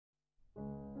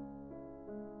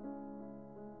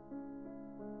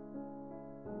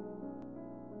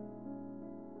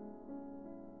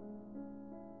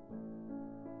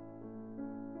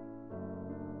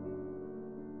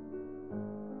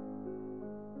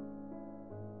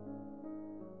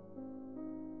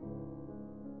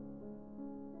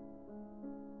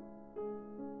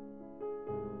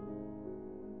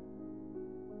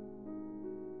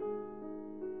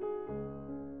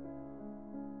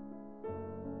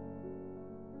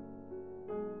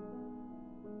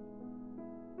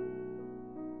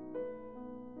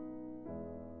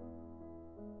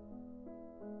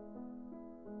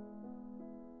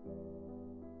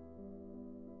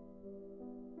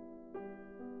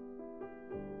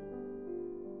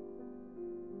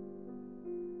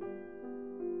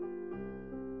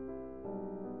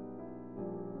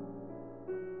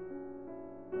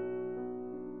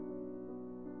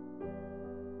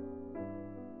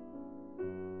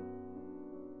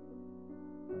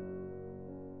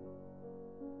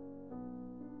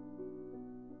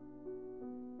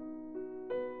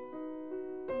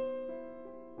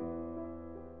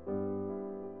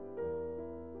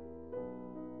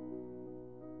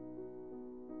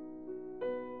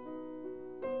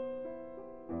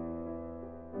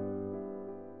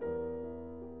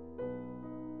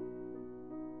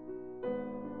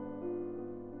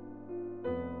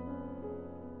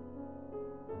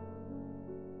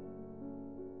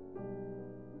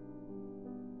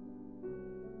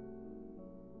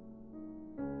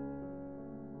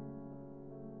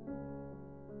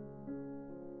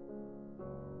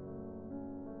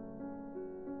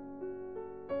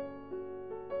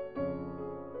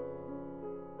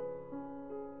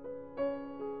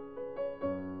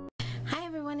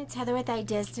it's Heather with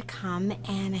Ideas to Come,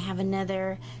 and I have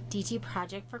another DT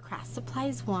project for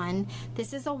Craftsupplies1.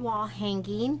 This is a wall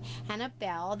hanging and a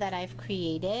bell that I've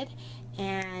created,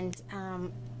 and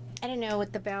I don't know,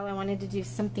 with the bell I wanted to do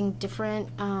something different,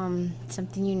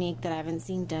 something unique that I haven't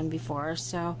seen done before,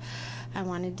 so I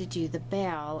wanted to do the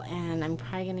bell, and I'm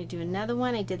probably going to do another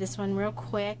one. I did this one real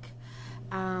quick.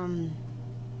 And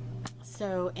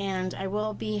I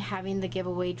will be having the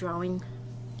giveaway drawing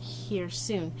here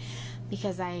soon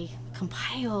because I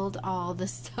compiled all the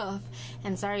stuff,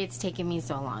 and sorry it's taken me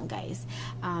so long, guys.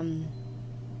 Got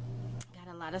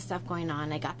a lot of stuff going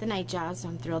on. I got the night job, so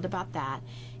I'm thrilled about that.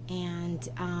 And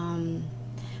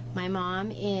my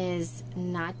mom is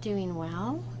not doing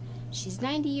well. She's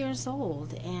 90 years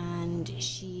old, and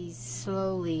she's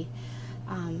slowly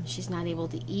she's not able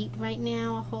to eat right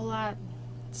now a whole lot,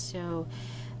 so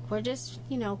we're just,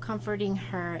 you know, comforting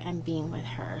her and being with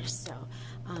her. So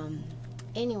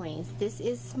anyways, this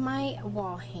is my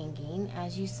wall hanging.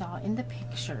 As you saw in the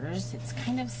pictures, it's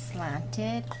kind of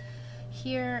slanted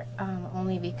here,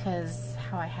 only because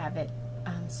how I have it,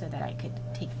 so that I could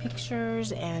take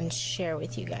pictures and share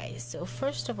with you guys. So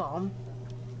first of all,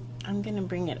 I'm gonna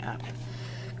bring it up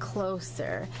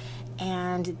closer,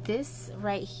 and this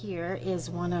right here is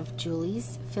one of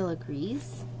Julie's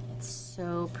filigrees.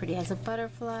 So pretty. It has a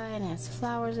butterfly and it has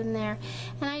flowers in there,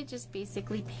 and I just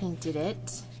basically painted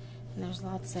it, and there's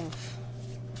lots of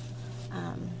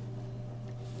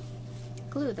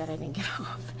glue that I didn't get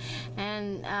off,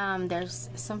 and there's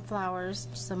some flowers,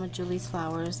 some of Julie's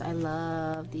flowers. I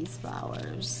love these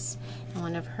flowers. And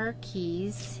one of her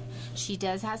keys. She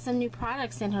does have some new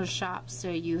products in her shop, so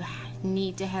you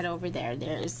need to head over there.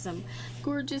 There is some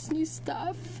gorgeous new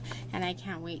stuff, and I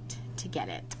can't wait to get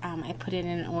it. I put it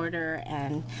in an order,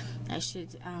 and I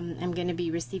should I'm going to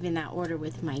be receiving that order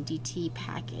with my DT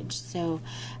package. So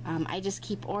I just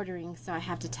keep ordering, so I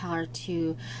have to tell her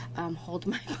to hold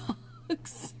my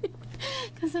box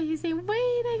because I say, wait,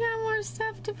 I got more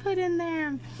stuff to put in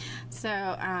there. So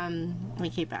I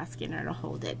keep asking her to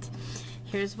hold it.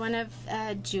 Here's one of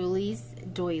Julie's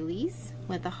doilies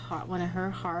with a heart, one of her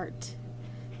heart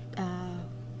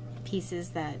pieces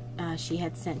that she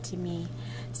had sent to me.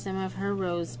 Some of her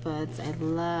rosebuds. I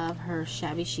love her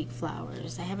shabby chic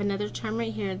flowers. I have another charm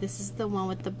right here. This is the one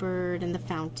with the bird and the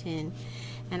fountain,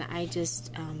 and I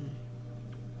just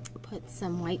put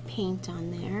some white paint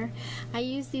on there. I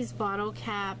use these bottle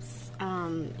caps,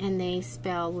 and they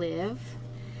spell live,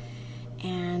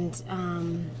 and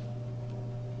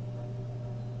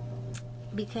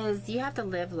because you have to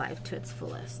live life to its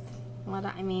fullest. What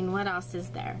else is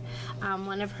there?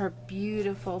 One of her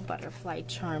beautiful butterfly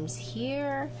charms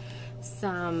here.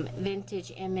 Some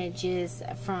vintage images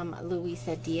from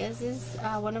Luisa Diaz's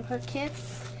one of her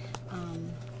kits.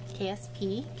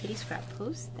 KSP, Kitty Scrap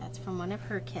Post. That's from one of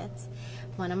her kits.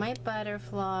 One of my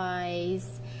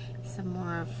butterflies. Some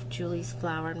more of Julie's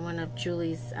flower, and one of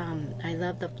Julie's. I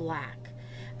love the black.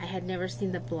 I had never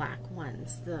seen the black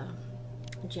ones, the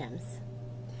gems,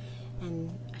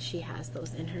 and she has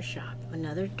those in her shop.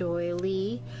 Another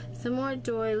doily, some more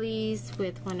doilies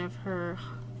with one of her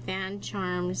fan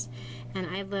charms, and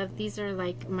I love, these are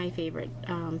like my favorite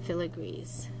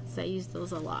filigrees, so I use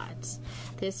those a lot.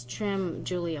 This trim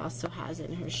Julie also has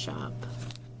in her shop.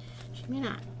 She may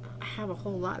not have a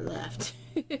whole lot left.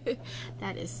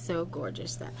 That is so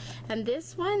gorgeous. And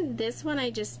this one I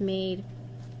just made.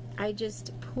 I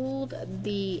just pulled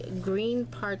the green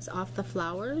parts off the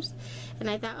flowers, and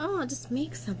I thought, oh, I'll just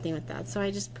make something with that. So I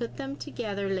just put them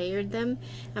together, layered them,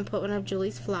 and put one of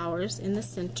Julie's flowers in the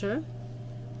center.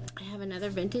 I have another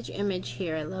vintage image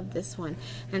here. I love this one,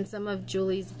 and some of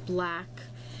Julie's black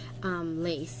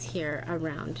lace here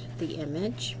around the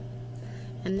image.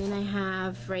 And then I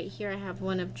have right here, I have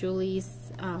one of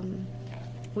Julie's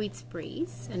wheat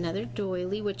sprays, another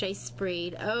doily, which I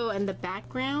sprayed. Oh, and the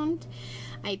background,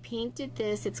 I painted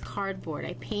this. It's cardboard.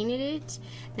 I painted it,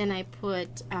 then I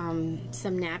put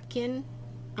some napkin,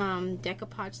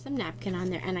 decoupage some napkin on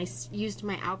there, and I used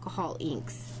my alcohol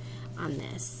inks on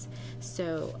this.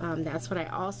 So that's what I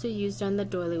also used on the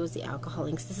doily, was the alcohol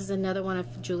inks. This is another one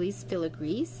of Julie's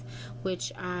filigrees,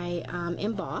 which I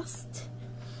embossed.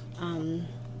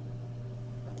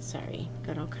 Sorry,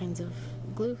 got all kinds of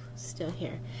glue still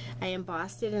here. I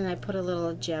embossed it, and I put a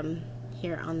little gem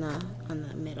here on the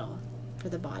middle for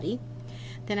the body.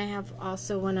 Then I have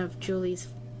also one of Julie's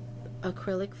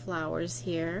acrylic flowers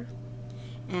here,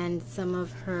 and some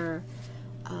of her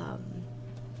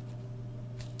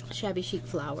shabby chic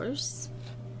flowers.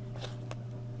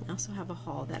 I also have a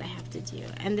haul that I have to do.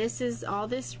 And this is all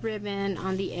this ribbon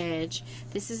on the edge.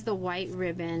 This is the white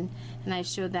ribbon, and I've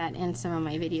showed that in some of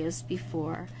my videos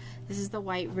before. This is the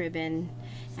white ribbon,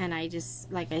 and I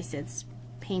just, like I said,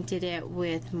 painted it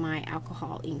with my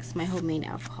alcohol inks, my homemade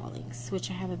alcohol inks, which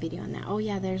I have a video on that. Oh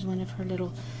yeah, there's one of her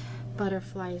little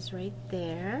butterflies right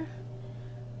there.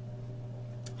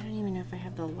 I don't even know if I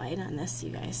have the light on this,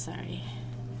 you guys, sorry.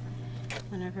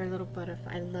 One of her little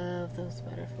butterflies. I love those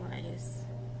butterflies.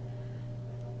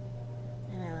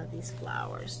 And I love these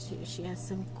flowers too. She has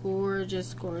some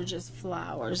gorgeous, gorgeous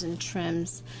flowers and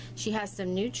trims. She has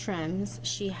some new trims.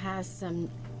 She has some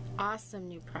awesome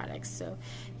new products, so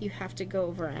you have to go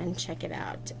over and check it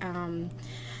out.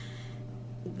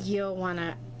 You'll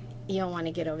wanna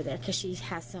get over there because she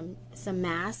has some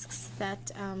masks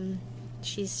that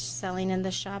she's selling in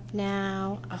the shop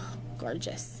now. Oh,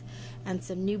 gorgeous. And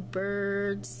some new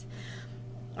birds.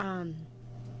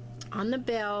 On the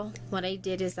bell, what I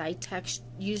did is I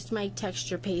used my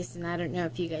texture paste, and I don't know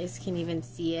if you guys can even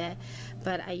see it,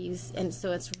 but I used, and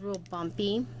so it's real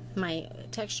bumpy, my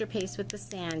texture paste with the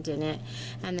sand in it,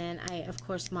 and then I of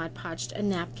course Mod Podged a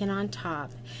napkin on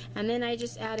top, and then I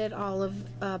just added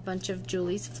a bunch of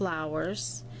Julie's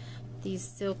flowers, these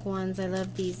silk ones. I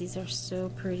love these are so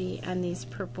pretty, and these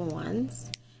purple ones,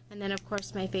 and then of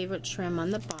course my favorite trim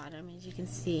on the bottom. As you can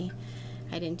see,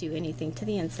 I didn't do anything to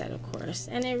the inside, of course,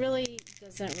 and it really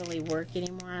doesn't really work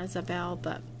anymore as a bell,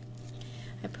 but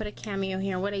I put a cameo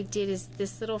here. What I did is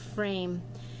this little frame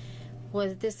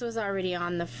was already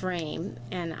on the frame,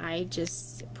 and I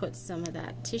just put some of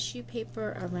that tissue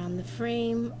paper around the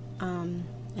frame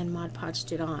and Mod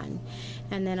Podged it on,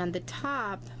 and then on the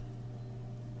top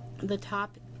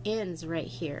ends right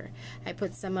here, I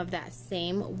put some of that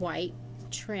same white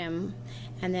trim,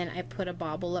 and then I put a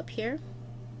bauble up here,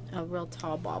 a real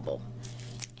tall bauble,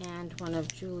 and one of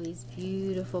Julie's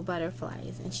beautiful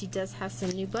butterflies. And she does have some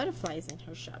new butterflies in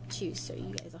her shop too, so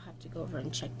you guys will have to go over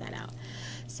and check that out.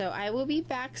 So I will be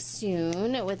back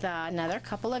soon with another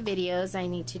couple of videos I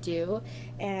need to do,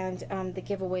 and the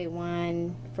giveaway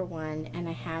one for one, and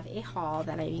I have a haul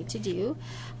that I need to do.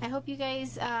 I hope you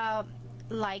guys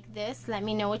like this. Let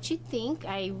me know what you think.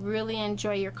 I really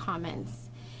enjoy your comments,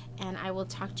 and I will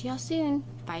talk to y'all soon.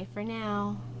 Bye for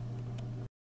now.